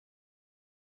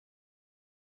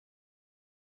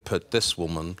put this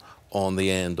woman on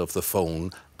the end of the phone,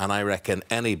 and I reckon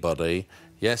anybody...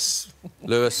 Yes,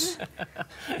 Lewis?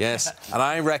 Yes. And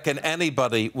I reckon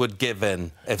anybody would give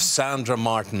in if Sandra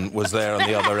Martin was there on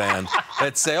the other end.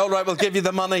 They'd say, all right, we'll give you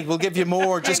the money, we'll give you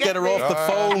more, just get her off the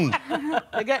phone.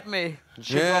 They get me.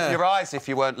 She'd rub your eyes if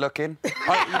you weren't looking.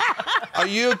 Are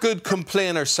you a good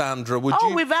complainer, Sandra? Would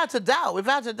you... without a doubt,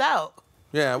 without a doubt.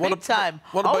 Yeah, Big time.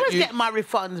 What I about always you? get my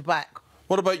refunds back.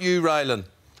 What about you, Rylan?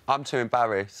 I'm too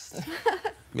embarrassed.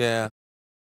 Yeah.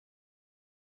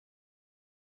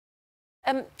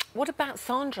 What about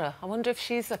Sandra? I wonder if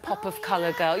she's a pop of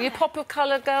colour girl. You a pop of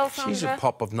colour girl, Sandra? She's a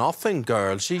pop of nothing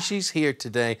girl. She's here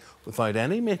today without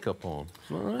any makeup on.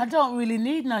 Right? I don't really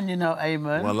need none, you know,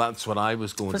 Eamon. Well, that's what I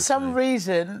was going to say. For some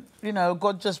reason, you know,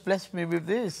 God just blessed me with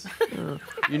this.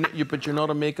 But you're not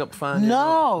a makeup fan?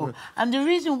 No. And the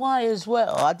reason why as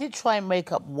well, I did try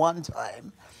makeup one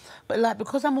time, but, like,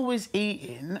 because I'm always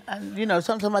eating and, you know,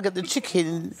 sometimes I get the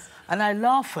chicken and I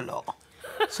laugh a lot.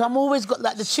 So I'm always got,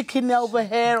 like, the chicken over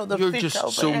here or the fish over here. You're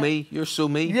just so me. You're so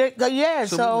me. Yeah,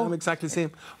 so... I'm exactly the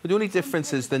same. But the only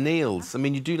difference is the nails. I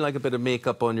mean, you do like a bit of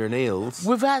makeup on your nails.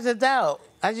 Without a doubt.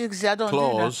 As you can see, I don't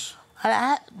Claws. do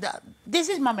that. This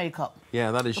is my makeup. Yeah,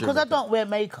 that is your Because makeup. I don't wear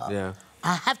makeup. Yeah.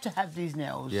 I have to have these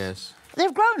nails. Yes.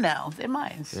 They've grown now. They're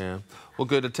mine. Yeah. Well,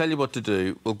 good. I'll tell you what to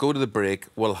do. We'll go to the break,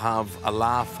 we'll have a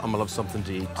laugh and we'll have something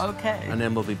to eat. OK. And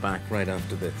then we'll be back right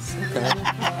after this.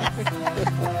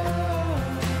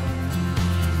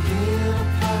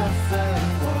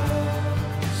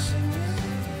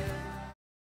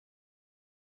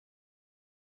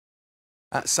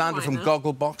 Sandra from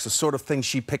Gogglebox, the sort of thing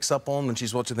she picks up on when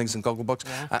she's watching things in Gogglebox.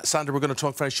 Yeah. Sandra, we're going to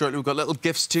talk very shortly. We've got little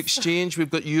gifts to exchange. We've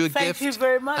got you a gift. Thank you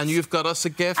very much. And you've got us a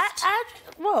gift.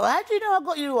 Well, how do you know I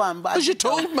got you one? Because you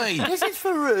told me. This is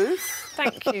for Ruth.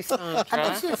 Thank you, Sandra.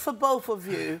 And this is for both of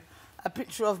you. A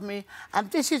picture of me. And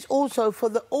this is also for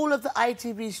all of the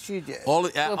ITV studio. All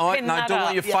right, now, I don't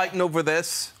want you fighting over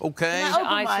this, OK?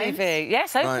 ITV.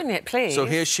 Yes, open it, please. So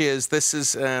here she is. This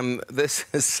is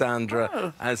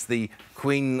Sandra as the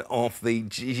Queen of the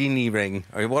Genie Ring.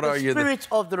 Or what are you? The Spirit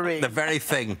of the Ring. The very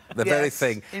thing. The very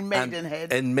thing. In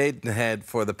Maidenhead. In Maidenhead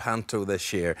for the Panto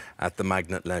this year at the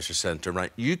Magnet Leisure Centre.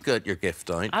 Right, you got your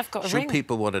gift out. I've got a ring. Show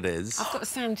people what it is. I've got a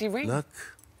Sandy ring. Look.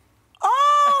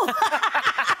 Oh!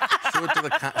 Show it to the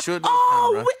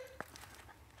camera.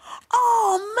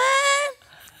 Oh, man!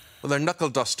 Well, they're knuckle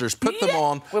dusters. Put them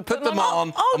on. We'll put them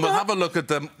on, and we'll have a look at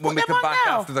them when we come back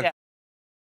after the...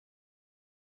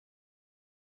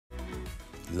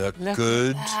 Look,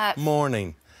 good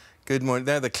morning. Good morning.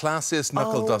 They're the classiest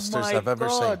knuckle dusters I've ever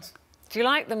seen. Do you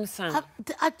like them, Sam?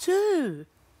 I do.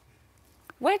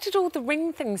 Where did all the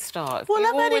ring things start? Well,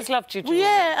 I've always loved you, George.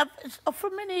 Yeah, for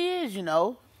many years, you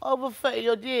know, over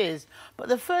 30-odd years. But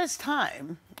the first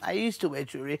time I used to wear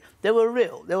jewellery, they were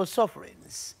real. They were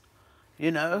sovereigns,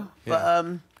 you know. Yeah.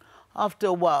 But after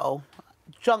a while,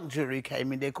 junk jewellery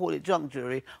came in. They call it junk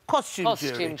jewellery. Costume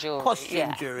jewellery.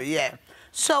 Costume jewellery, yeah.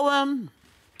 So,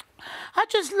 I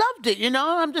just loved it, you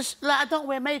know. I'm just, like, I don't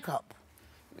wear makeup.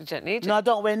 You don't need it. No, I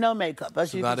don't wear no makeup,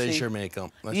 as you can see. That is your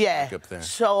makeup. That's your makeup there.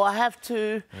 So I have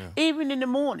to, even in the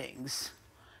mornings,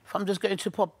 if I'm just going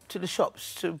to pop to the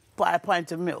shops to buy a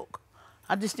pint of milk,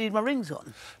 I just need my rings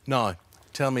on. Now,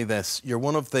 tell me this. You're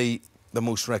one of the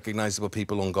most recognisable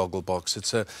people on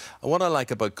Gogglebox. What I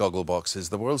like about Gogglebox is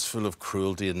the world's full of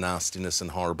cruelty and nastiness and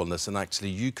horribleness, and actually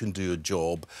you can do a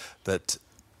job that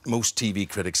most TV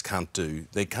critics can't do.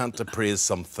 They can't appraise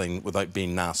something without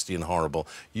being nasty and horrible.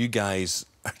 You guys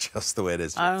are just the way it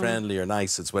is. You're friendly or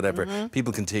nice, it's whatever.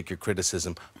 People can take your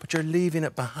criticism, but you're leaving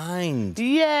it behind.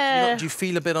 Yeah. Do you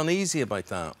feel a bit uneasy about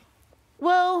that?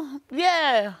 Well,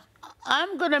 yeah.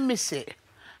 I'm going to miss it.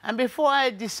 And before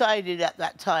I decided at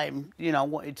that time, you know, I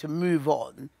wanted to move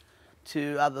on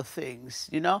to other things,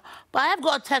 you know. But I have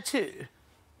got a tattoo.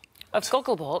 Of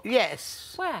Gogglebox?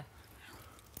 Yes. Where?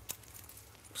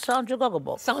 Sandra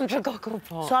Gogglebox. Sandra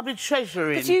Gogglebox. So I've been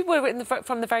treasuring. But you were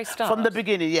from the very start? From the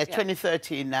beginning, yeah,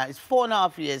 2013 now. It's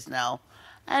 4.5 years now.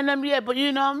 And, yeah, but,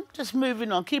 you know, I'm just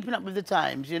moving on, keeping up with the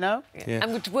times, you know? Yeah.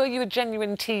 And were you a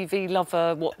genuine TV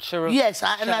lover, watcher of Yes,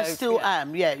 and I still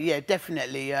am. Yeah,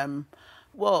 definitely.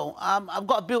 Well, I've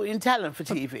got a built-in talent for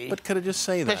TV. But could I just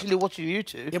say that? Especially watching you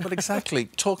two. Yeah, but exactly.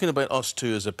 Talking about us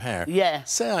two as a pair. Yeah.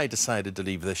 Say I decided to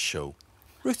leave this show.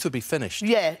 Ruth would be finished.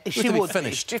 Yeah, she would be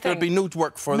finished. There'd be no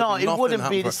work for her. No, it wouldn't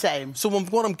be the same. So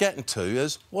what I'm getting to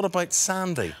is, what about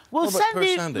Sandy? Well,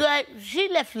 Sandy, like, she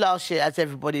left last year, as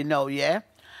everybody know, yeah?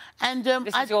 And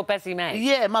this is your busy mate?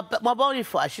 Yeah, my bona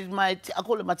fide. She's I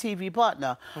call her my TV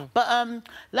partner. But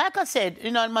like I said,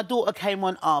 you know, my daughter came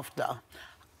on after.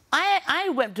 I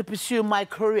went to pursue my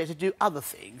career to do other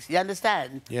things. You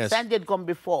understand? Yes. Sandy had gone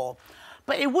before.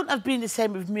 But it wouldn't have been the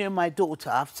same with me and my daughter.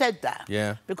 I've said that.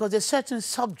 Yeah. Because there's certain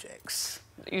subjects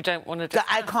You don't want to... that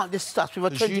I can't discuss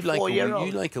with a 24-year-old.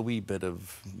 You like a wee bit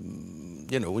of,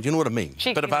 you know what I mean?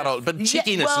 Cheekiness. Bit of adult, but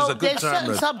cheekiness well, is a good there's term.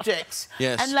 certain subjects.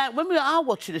 Yes. And like when we are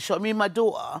watching the show, me and my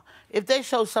daughter, if they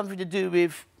show something to do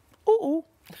with ooh,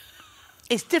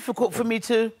 it's difficult for me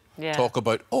to Yeah. Talk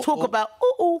about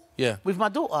ooh Yeah. with my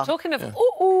daughter. Talking of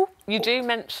ooh, you do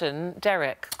mention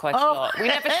Derek quite a lot. We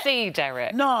never see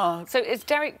Derek. No. So is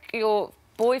Derek your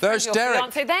boyfriend, There's your Derek.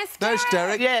 fiancé? There's There's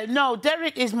Derek. Yeah, no,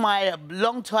 Derek is my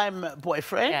long-time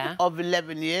boyfriend Yeah. of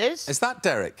 11 years. Is that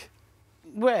Derek?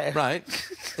 Where? Right.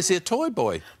 Is he a toy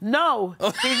boy? No,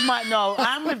 no,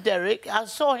 I'm with Derek. I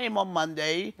saw him on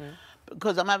Monday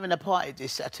because I'm having a party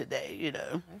this Saturday, you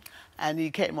know. And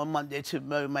he came on Monday to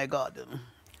mow my garden.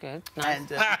 Good.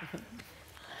 Nice.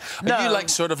 And Are you like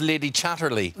sort of Lady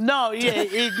Chatterley? no, yeah,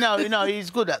 he's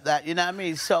good at that, you know what I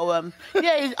mean? So,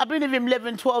 yeah, I've been with him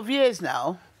 11, 12 years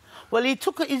now. Well, I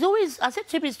said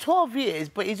to him it's 12 years,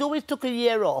 but he's always took a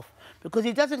year off because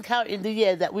he doesn't count in the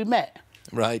year that we met.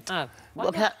 Right. Oh, why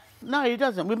Look, not? no, he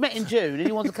doesn't. We met in June and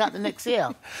he wants to count the next year.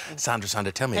 Sandra,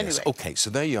 tell me this. Anyway. OK, so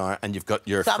there you are, and you've got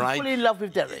your So I'm fried... fully in love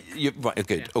with Derek. Right,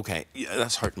 good, OK. Yeah,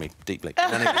 that's hurt me deeply.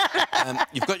 Anyway,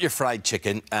 you've got your fried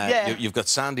chicken. Yeah. You've got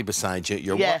Sandy beside you.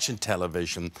 You're Yeah. watching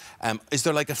television. Is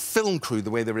there like a film crew,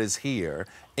 the way there is here,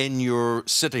 in your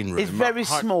sitting room? It's very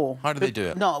small. How do they do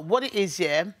it? No, what it is,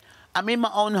 yeah, I'm in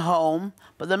my own home,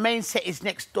 but the main set is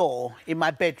next door in my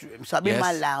bedroom. So I'm in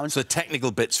my lounge. So the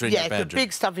technical bits are in Yeah, your the bedroom.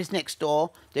 big stuff is next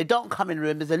door. They don't come in the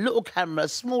room. There's a little camera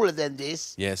smaller than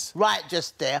this. Yes. Right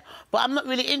just there. But I'm not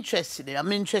really interested in it.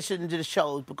 I'm interested in the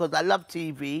shows because I love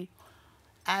TV.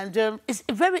 And it's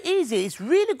very easy. It's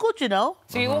really good, you know.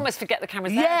 So you almost forget the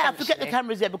cameras there. Yeah, I forget the eventually.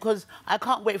 cameras there because I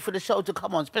can't wait for the show to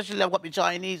come on, especially if I've got my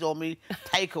Chinese or my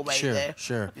takeaway Sure, there.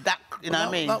 sure. That, you know what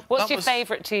I mean? What's your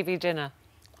favourite TV dinner?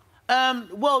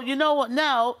 Well, you know what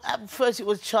now? At first it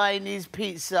was Chinese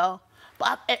pizza, but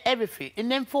I've ate everything. In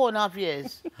them 4.5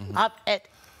 years, I've ate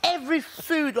every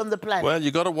food on the planet. Well,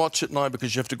 you got to watch it now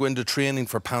because you have to go into training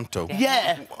for Panto.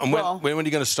 Yeah. And well, when are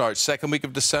you going to start? Second week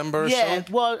of December or yeah,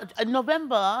 so? well, in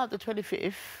November the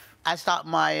 25th, I start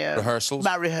my... Rehearsals?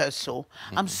 My rehearsal.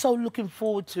 I'm so looking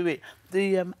forward to it.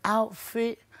 The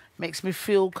outfit makes me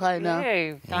feel kind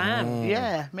of... Glam.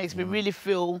 Yeah, makes me really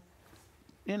feel,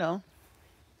 you know...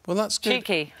 Well, that's good.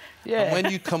 Cheeky. Yeah. And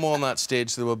when you come on that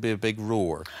stage, there will be a big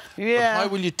roar. Yeah. But how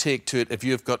will you take to it if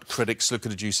you've got critics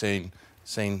looking at you saying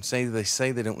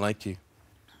they don't like you?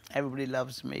 Everybody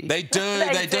loves me. They do, They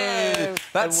they do. do.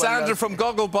 That's Everyone Sandra loves from me.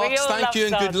 Gogglebox. We all Thank love you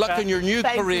and good luck Sandra. in your new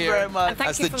Thank you career very much. And thank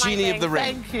as you the for my Genie of the ring.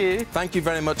 Ring. Thank you. Thank you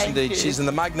very much Thank indeed. you. She's in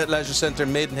the Magnet Leisure Centre,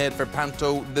 Maidenhead for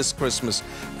Panto this Christmas.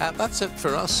 That's it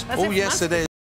for us. That's it from yes, us. it is.